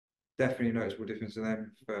definitely a noticeable difference. And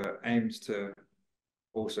then for Ames to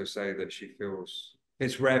also say that she feels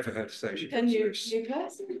it's rare for her to say she A feels loose. new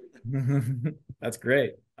person. That's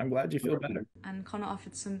great. I'm glad you feel better. And Connor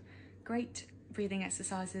offered some great breathing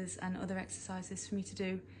exercises and other exercises for me to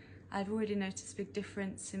do. I've already noticed a big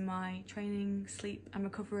difference in my training, sleep and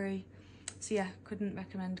recovery. So yeah, couldn't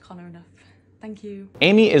recommend Connor enough. Thank you.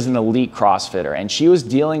 Amy is an elite CrossFitter, and she was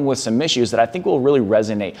dealing with some issues that I think will really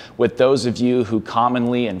resonate with those of you who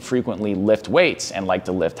commonly and frequently lift weights and like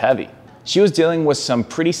to lift heavy. She was dealing with some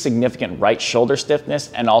pretty significant right shoulder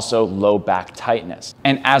stiffness and also low back tightness.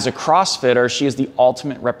 And as a CrossFitter, she is the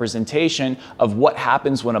ultimate representation of what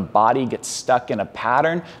happens when a body gets stuck in a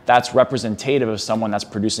pattern that's representative of someone that's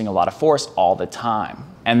producing a lot of force all the time.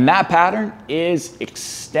 And that pattern is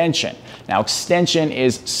extension. Now, extension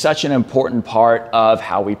is such an important part of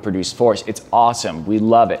how we produce force. It's awesome. We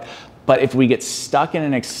love it. But if we get stuck in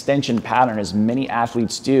an extension pattern, as many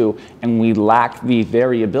athletes do, and we lack the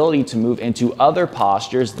variability to move into other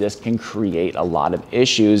postures, this can create a lot of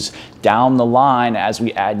issues down the line as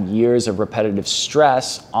we add years of repetitive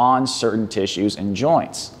stress on certain tissues and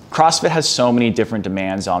joints. CrossFit has so many different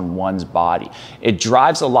demands on one's body. It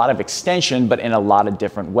drives a lot of extension, but in a lot of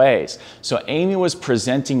different ways. So Amy was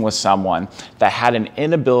presenting with someone that had an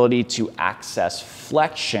inability to access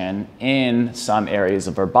flexion in some areas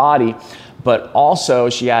of her body, but also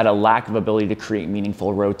she had a lack of ability to create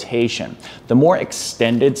meaningful rotation. The more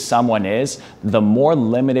extended someone is, the more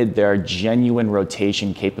limited their genuine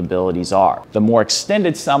rotation capabilities are. The more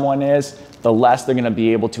extended someone is, the less they're gonna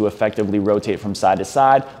be able to effectively rotate from side to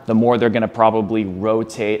side, the more they're gonna probably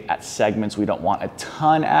rotate at segments we don't want a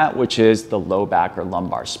ton at, which is the low back or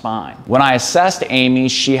lumbar spine. When I assessed Amy,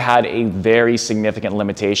 she had a very significant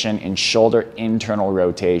limitation in shoulder internal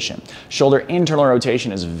rotation. Shoulder internal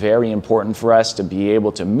rotation is very important for us to be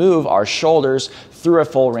able to move our shoulders through a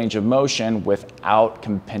full range of motion without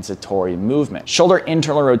compensatory movement. Shoulder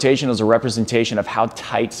internal rotation is a representation of how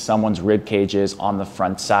tight someone's rib cage is on the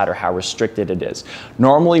front side or how restricted it is.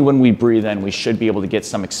 Normally when we breathe in, we should be able to get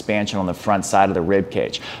some expansion on the front side of the rib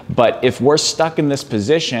cage. But if we're stuck in this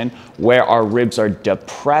position where our ribs are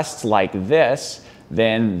depressed like this,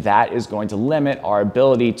 then that is going to limit our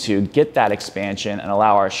ability to get that expansion and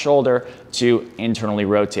allow our shoulder to internally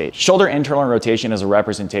rotate. Shoulder internal rotation is a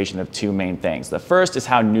representation of two main things. The first is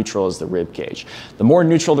how neutral is the rib cage. The more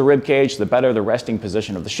neutral the rib cage, the better the resting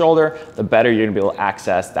position of the shoulder, the better you're gonna be able to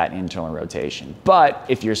access that internal rotation. But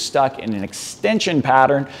if you're stuck in an extension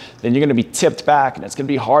pattern, then you're gonna be tipped back and it's gonna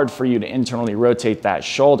be hard for you to internally rotate that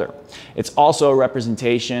shoulder. It's also a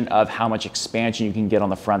representation of how much expansion you can get on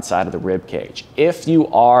the front side of the rib cage. If you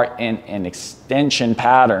are in an extension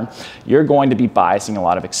pattern, you're going to be biasing a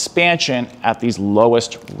lot of expansion at these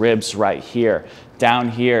lowest ribs right here. Down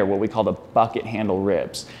here, what we call the bucket handle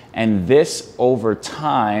ribs. And this over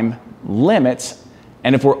time limits,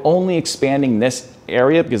 and if we're only expanding this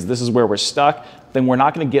area because this is where we're stuck, then we're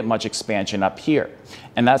not going to get much expansion up here.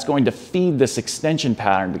 And that's going to feed this extension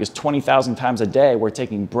pattern because 20,000 times a day we're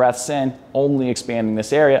taking breaths in, only expanding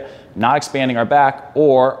this area, not expanding our back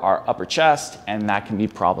or our upper chest, and that can be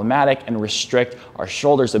problematic and restrict our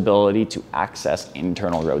shoulder's ability to access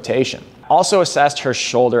internal rotation. Also assessed her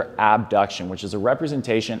shoulder abduction, which is a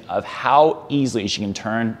representation of how easily she can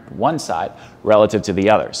turn one side relative to the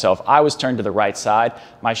other. So if I was turned to the right side,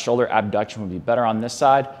 my shoulder abduction would be better on this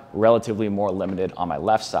side, relatively more limited on my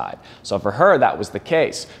left side. So for her, that was the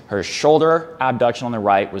case. Her shoulder abduction on the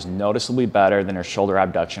right was noticeably better than her shoulder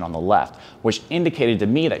abduction on the left, which indicated to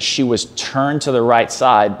me that she was turned to the right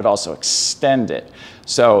side, but also extended.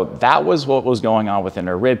 So that was what was going on within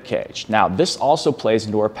her rib cage. Now, this also plays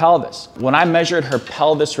into her pelvis. When I measured her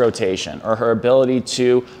pelvis rotation or her ability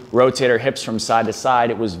to rotate her hips from side to side,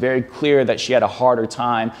 it was very clear that she had a harder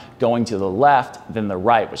time going to the left than the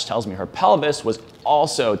right, which tells me her pelvis was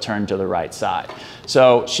also turned to the right side.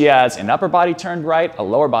 So she has an upper body turned right, a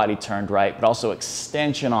lower body turned right, but also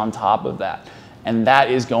extension on top of that. And that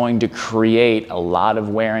is going to create a lot of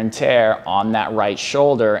wear and tear on that right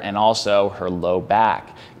shoulder and also her low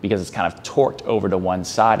back because it's kind of torqued over to one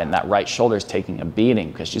side and that right shoulder is taking a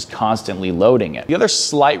beating because she's constantly loading it. The other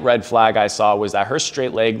slight red flag I saw was that her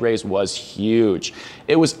straight leg raise was huge.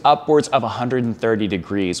 It was upwards of 130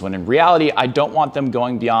 degrees when in reality, I don't want them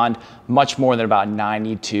going beyond much more than about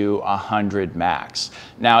 90 to 100 max.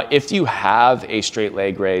 Now, if you have a straight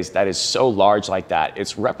leg raise that is so large like that,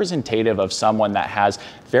 it's representative of someone that has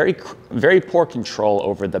very poor control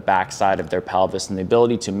over the backside of their pelvis and the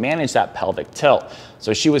ability to manage that pelvic tilt.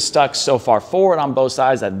 So she was stuck so far forward on both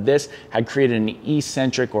sides that this had created an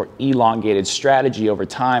eccentric or elongated strategy over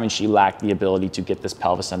time, and she lacked the ability to get this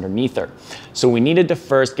pelvis underneath her. So we needed to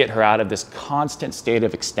first get her out of this constant state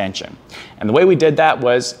of extension. And the way we did that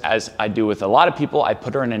was, as I do with a lot of people, I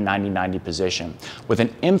put her in a 90-90 position with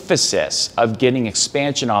an emphasis of getting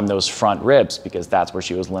expansion on those front ribs, because that's where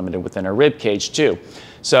she was limited within her rib cage too.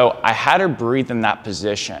 So I had her breathe in that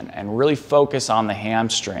position and really focus on the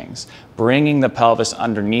hamstrings, bringing the pelvis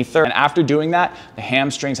underneath her. And after doing that, the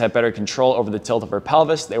hamstrings had better control over the tilt of her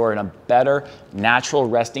pelvis. They were in a better natural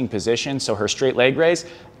resting position. So her straight leg raise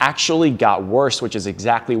actually got worse, which is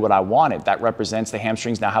exactly what I wanted. That represents the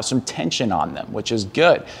hamstrings now have some tension on them, which is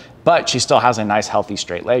good. But she still has a nice healthy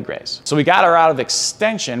straight leg raise. So we got her out of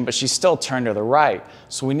extension, but she still turned to the right.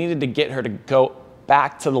 So we needed to get her to go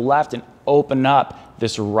back to the left and open up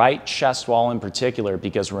this right chest wall in particular,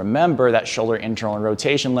 because remember that shoulder internal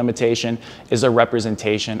rotation limitation is a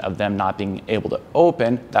representation of them not being able to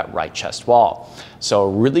open that right chest wall. So a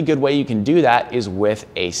really good way you can do that is with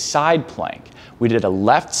a side plank. We did a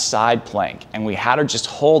left side plank and we had her just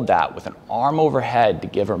hold that with an arm overhead to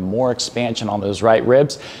give her more expansion on those right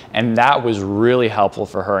ribs. And that was really helpful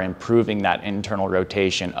for her, improving that internal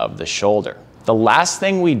rotation of the shoulder. The last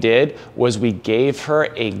thing we did was we gave her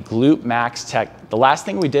a glute max tech. The last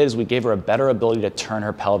thing we did is we gave her a better ability to turn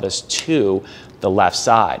her pelvis to the left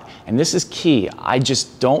side. And this is key. I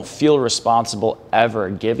just don't feel responsible ever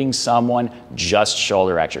giving someone just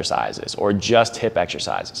shoulder exercises or just hip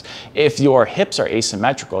exercises. If your hips are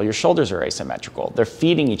asymmetrical, your shoulders are asymmetrical. They're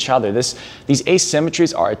feeding each other. These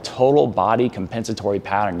asymmetries are a total body compensatory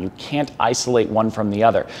pattern. You can't isolate one from the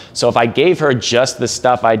other. So if I gave her just the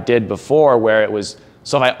stuff I did before, where it was,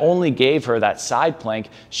 so if I only gave her that side plank,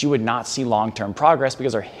 she would not see long-term progress,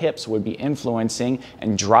 because her hips would be influencing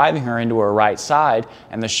and driving her into her right side,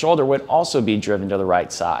 and the shoulder would also be driven to the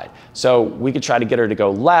right side. So we could try to get her to go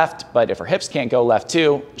left, but if her hips can't go left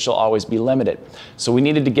too, she'll always be limited. So we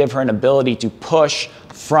needed to give her an ability to push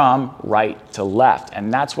from right to left,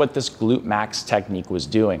 and that's what this glute max technique was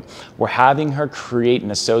doing. We're having her create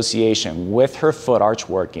an association with her foot arch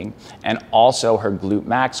working and also her glute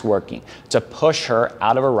max working to push her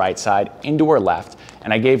out of her right side into her left,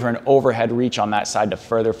 and I gave her an overhead reach on that side to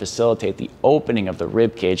further facilitate the opening of the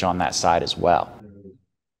rib cage on that side as well.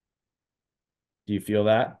 Do you feel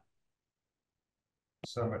that?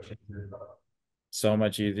 So much easier. So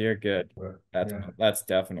much easier? Good. That's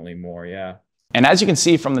definitely more, yeah. And as you can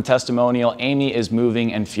see from the testimonial, Amy is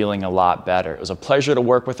moving and feeling a lot better. It was a pleasure to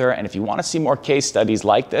work with her, and if you want to see more case studies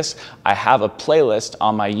like this, I have a playlist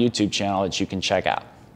on my YouTube channel that you can check out.